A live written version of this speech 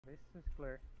This is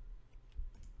clear.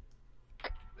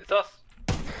 It's us.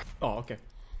 Oh, okay.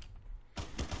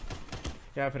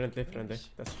 Yeah, friendly.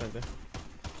 That's friendly.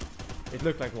 It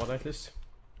looked like one at least.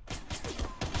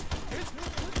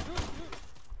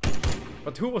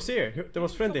 But who was here? There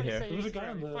was friendly here. There was a guy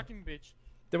on the Fucking bitch.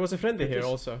 There was a friendly here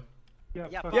also. Yeah,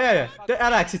 Yeah, fuck. Yeah,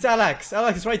 Alex, it's Alex.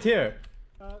 Alex is right here.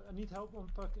 I need help on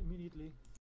puck immediately.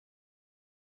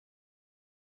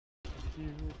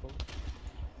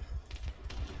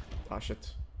 Ah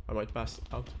shit. I might pass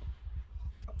out.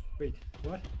 Wait,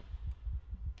 what?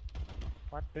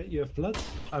 What? Wait, you have blood?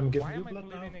 I'm giving Why you am I blood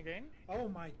now. bleeding again? Oh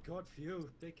my god, View.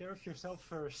 Take care of yourself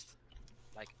first.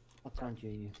 What's wrong with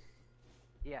you?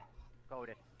 Yeah, go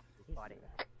there. Body.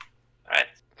 Alright.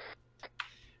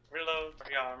 Reload,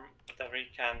 rearm, whatever you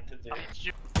can to do.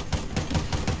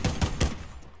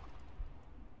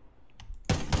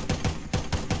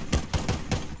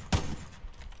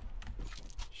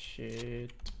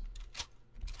 Shit.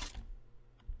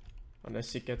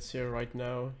 Unless he gets here right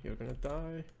now, you're gonna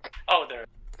die. Oh, there.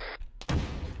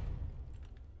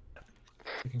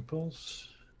 Taking pulse.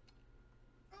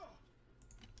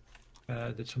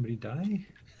 Did somebody die?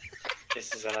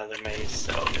 This is another maze,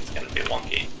 so it's gonna be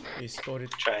wonky. He scored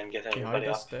it Try and get behind everybody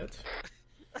us up. dead.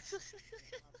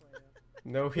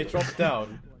 No, he dropped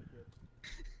down.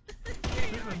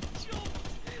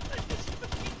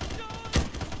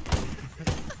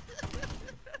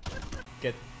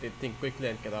 Get the thing quickly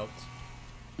and get out.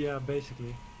 Yeah,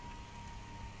 basically.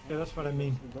 Yeah, that's what I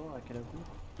mean. The door, I can open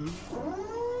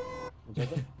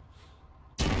it.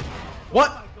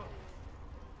 What?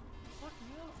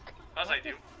 As I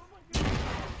do.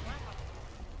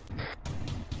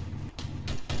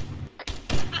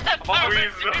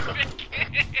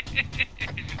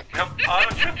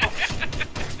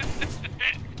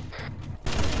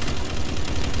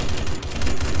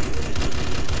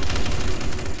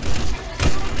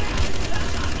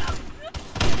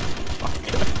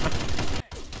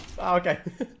 Ah, okay.